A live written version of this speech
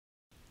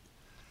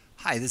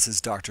Hi, this is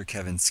Dr.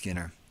 Kevin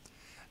Skinner.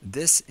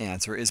 This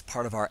answer is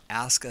part of our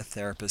Ask a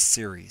Therapist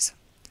series.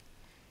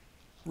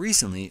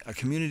 Recently, a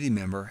community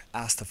member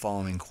asked the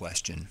following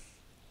question: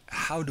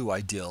 how do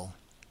I deal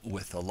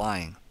with the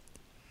lying?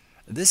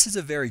 This is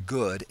a very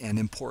good and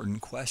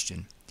important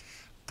question,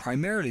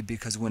 primarily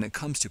because when it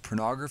comes to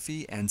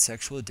pornography and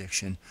sexual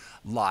addiction,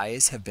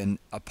 lies have been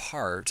a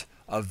part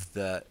of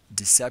the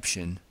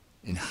deception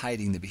in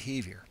hiding the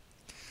behavior.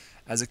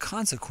 As a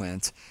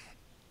consequence,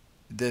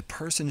 the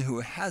person who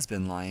has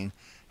been lying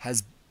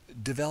has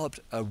developed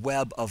a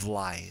web of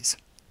lies.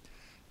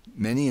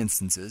 Many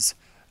instances,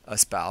 a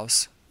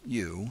spouse,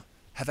 you,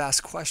 have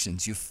asked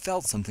questions. You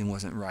felt something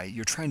wasn't right.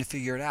 You're trying to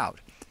figure it out.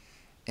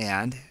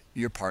 And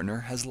your partner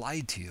has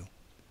lied to you.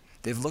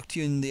 They've looked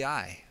you in the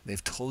eye.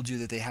 They've told you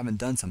that they haven't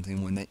done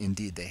something when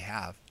indeed they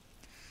have.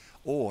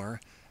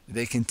 Or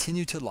they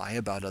continue to lie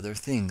about other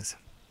things.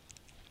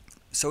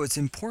 So it's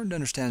important to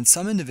understand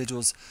some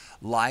individuals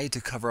lie to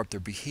cover up their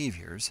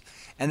behaviors,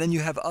 and then you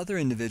have other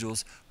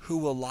individuals who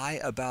will lie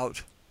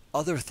about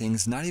other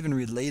things not even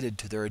related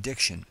to their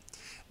addiction.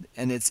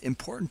 And it's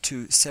important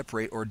to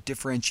separate or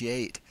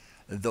differentiate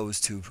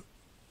those two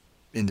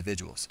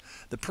individuals.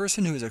 The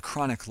person who is a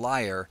chronic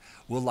liar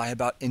will lie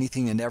about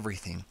anything and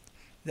everything.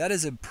 That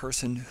is a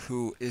person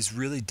who is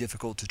really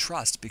difficult to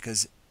trust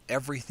because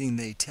everything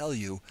they tell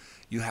you,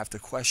 you have to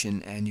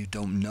question and you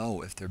don't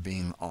know if they're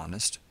being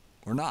honest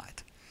or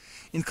not.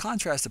 In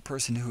contrast, a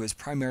person who is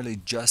primarily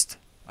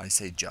I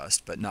say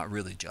just, but not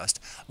really just,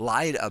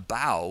 lied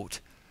about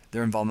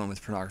their involvement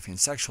with pornography and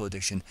sexual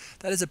addiction,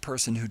 that is a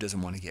person who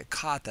doesn't want to get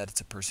caught, that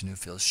is a person who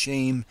feels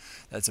shame,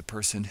 that's a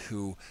person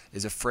who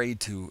is afraid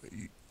to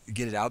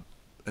get it out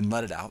and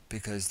let it out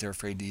because they're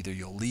afraid either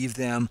you'll leave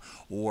them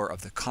or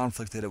of the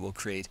conflict that it will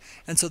create,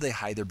 and so they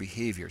hide their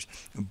behaviors.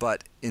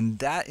 But in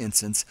that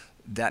instance,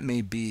 that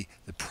may be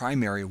the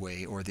primary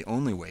way or the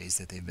only ways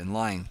that they've been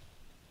lying.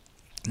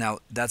 Now,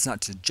 that's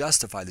not to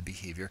justify the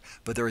behavior,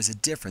 but there is a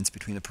difference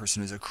between a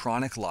person who's a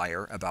chronic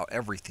liar about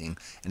everything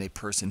and a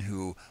person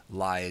who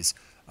lies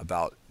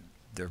about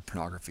their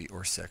pornography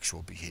or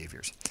sexual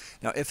behaviors.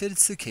 Now, if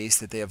it's the case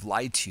that they have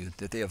lied to you,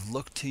 that they have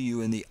looked to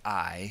you in the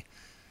eye,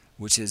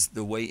 which is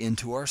the way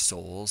into our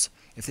souls,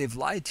 if they've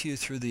lied to you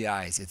through the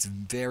eyes, it's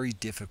very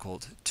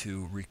difficult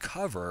to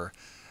recover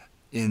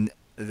in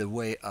the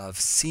way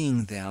of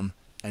seeing them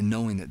and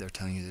knowing that they're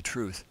telling you the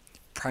truth.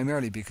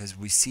 Primarily because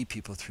we see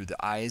people through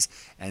the eyes,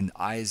 and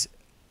eyes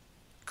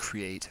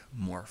create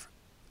more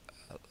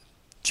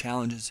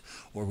challenges,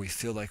 or we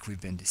feel like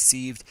we've been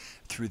deceived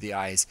through the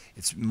eyes.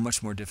 It's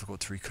much more difficult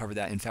to recover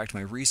that. In fact,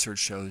 my research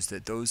shows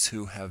that those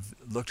who have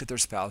looked at their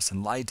spouse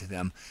and lied to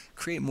them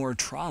create more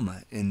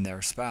trauma in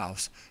their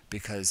spouse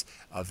because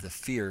of the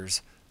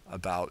fears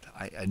about,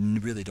 I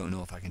really don't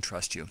know if I can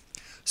trust you.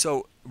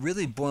 So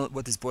really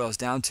what this boils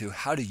down to,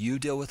 how do you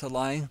deal with the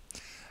lying?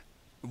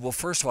 Well,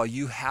 first of all,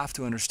 you have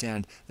to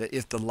understand that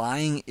if the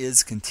lying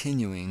is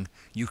continuing,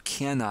 you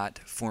cannot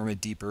form a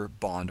deeper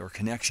bond or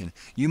connection.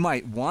 You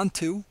might want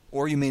to,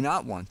 or you may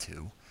not want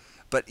to,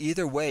 but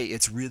either way,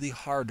 it's really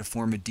hard to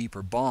form a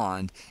deeper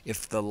bond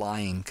if the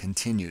lying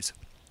continues.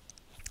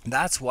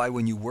 That's why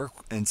when you work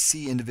and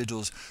see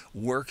individuals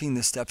working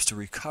the steps to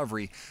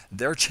recovery,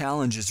 their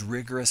challenge is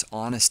rigorous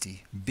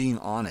honesty, being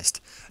honest.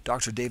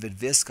 Dr. David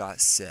Viscott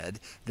said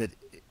that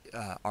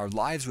our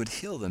lives would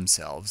heal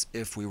themselves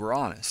if we were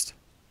honest.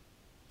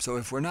 So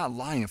if we're not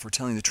lying, if we're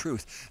telling the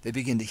truth, they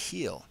begin to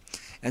heal.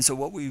 And so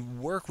what we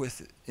work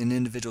with in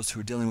individuals who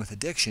are dealing with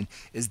addiction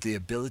is the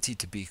ability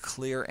to be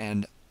clear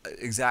and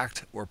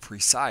exact or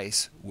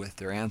precise with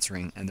their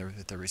answering and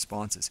their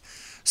responses.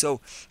 So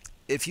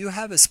if you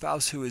have a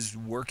spouse who is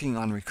working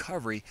on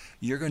recovery,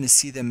 you're going to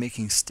see them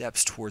making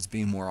steps towards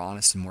being more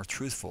honest and more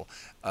truthful,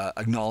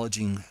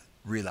 acknowledging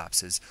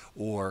relapses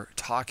or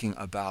talking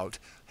about,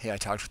 hey, I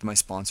talked with my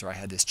sponsor, I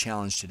had this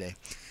challenge today.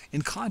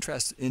 In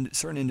contrast, in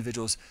certain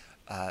individuals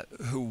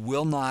who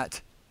will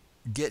not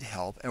get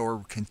help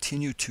or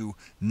continue to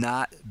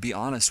not be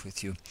honest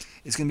with you,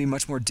 it's going to be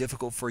much more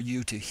difficult for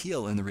you to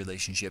heal in the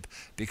relationship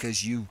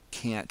because you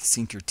can't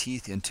sink your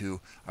teeth into,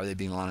 are they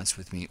being honest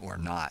with me or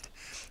not?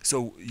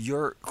 So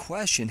your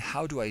question,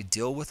 how do I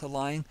deal with the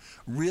lying,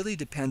 really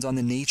depends on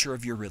the nature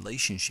of your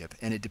relationship,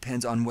 and it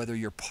depends on whether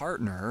your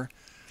partner,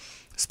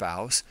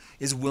 spouse,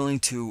 is willing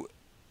to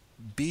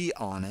be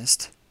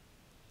honest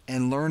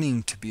and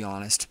learning to be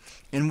honest,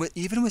 and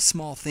even with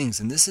small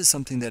things. And this is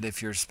something that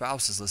if your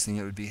spouse is listening,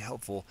 it would be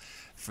helpful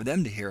for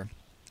them to hear.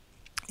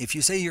 If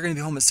you say you're going to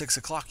be home at 6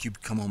 o'clock, you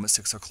come home at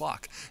 6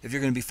 o'clock. If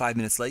you're going to be 5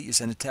 minutes late, you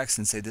send a text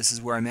and say, this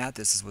is where I'm at,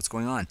 this is what's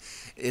going on.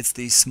 It's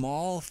these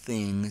small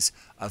things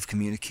of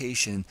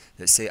communication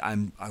that say,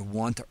 I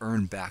want to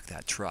earn back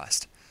that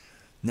trust.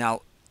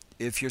 Now,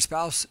 if your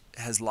spouse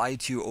has lied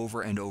to you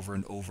over and over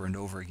and over and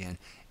over again,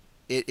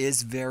 it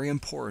is very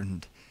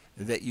important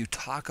that you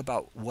talk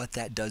about what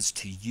that does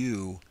to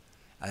you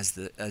as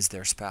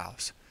their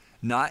spouse.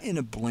 Not in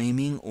a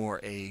blaming or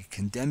a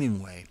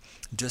condemning way,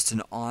 just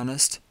an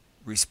honest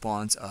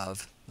response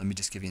of, let me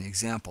just give you an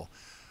example.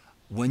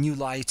 When you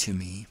lie to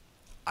me,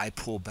 I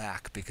pull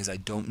back because I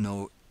don't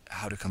know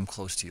how to come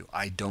close to you.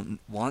 I don't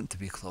want to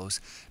be close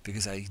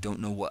because I don't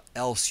know what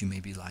else you may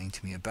be lying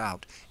to me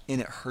about,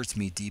 and it hurts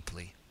me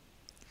deeply.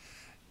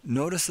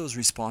 Notice those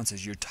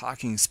responses. You're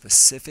talking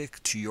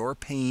specific to your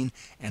pain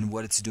and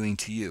what it's doing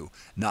to you,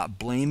 not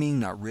blaming,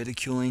 not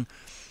ridiculing.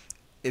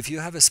 If you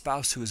have a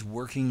spouse who is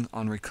working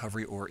on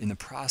recovery or in the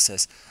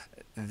process,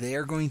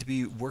 they're going to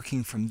be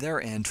working from their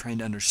end, trying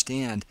to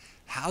understand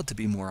how to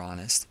be more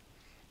honest,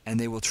 and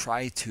they will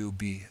try to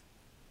be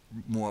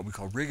more what we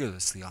call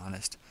rigorously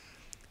honest.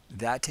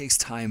 That takes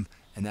time,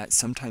 and that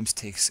sometimes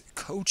takes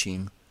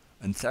coaching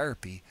and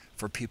therapy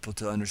for people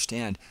to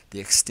understand the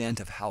extent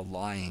of how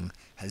lying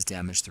has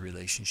damaged the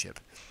relationship.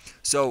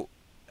 So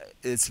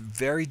it's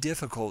very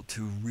difficult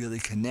to really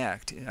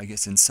connect, I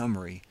guess in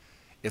summary,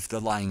 if the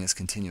lying is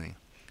continuing.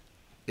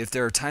 If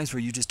there are times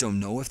where you just don't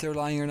know if they're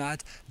lying or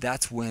not,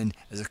 that's when,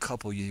 as a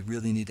couple, you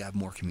really need to have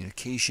more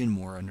communication,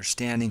 more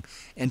understanding,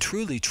 and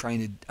truly trying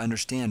to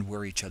understand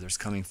where each other's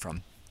coming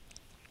from.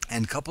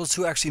 And couples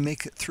who actually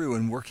make it through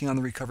and working on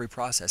the recovery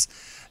process,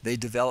 they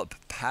develop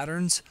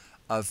patterns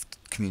of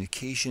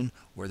communication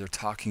where they're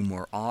talking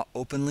more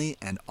openly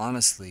and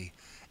honestly.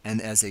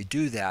 And as they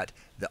do that,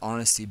 the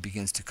honesty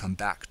begins to come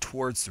back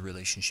towards the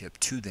relationship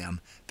to them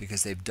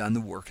because they've done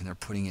the work and they're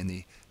putting in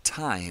the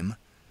time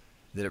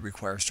that it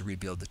requires to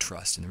rebuild the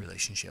trust in the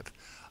relationship.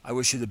 I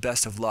wish you the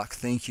best of luck.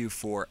 Thank you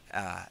for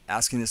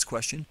asking this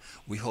question.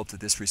 We hope that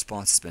this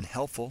response has been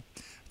helpful.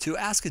 To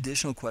ask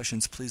additional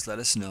questions, please let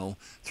us know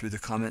through the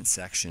comment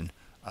section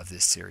of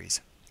this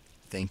series.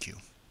 Thank you.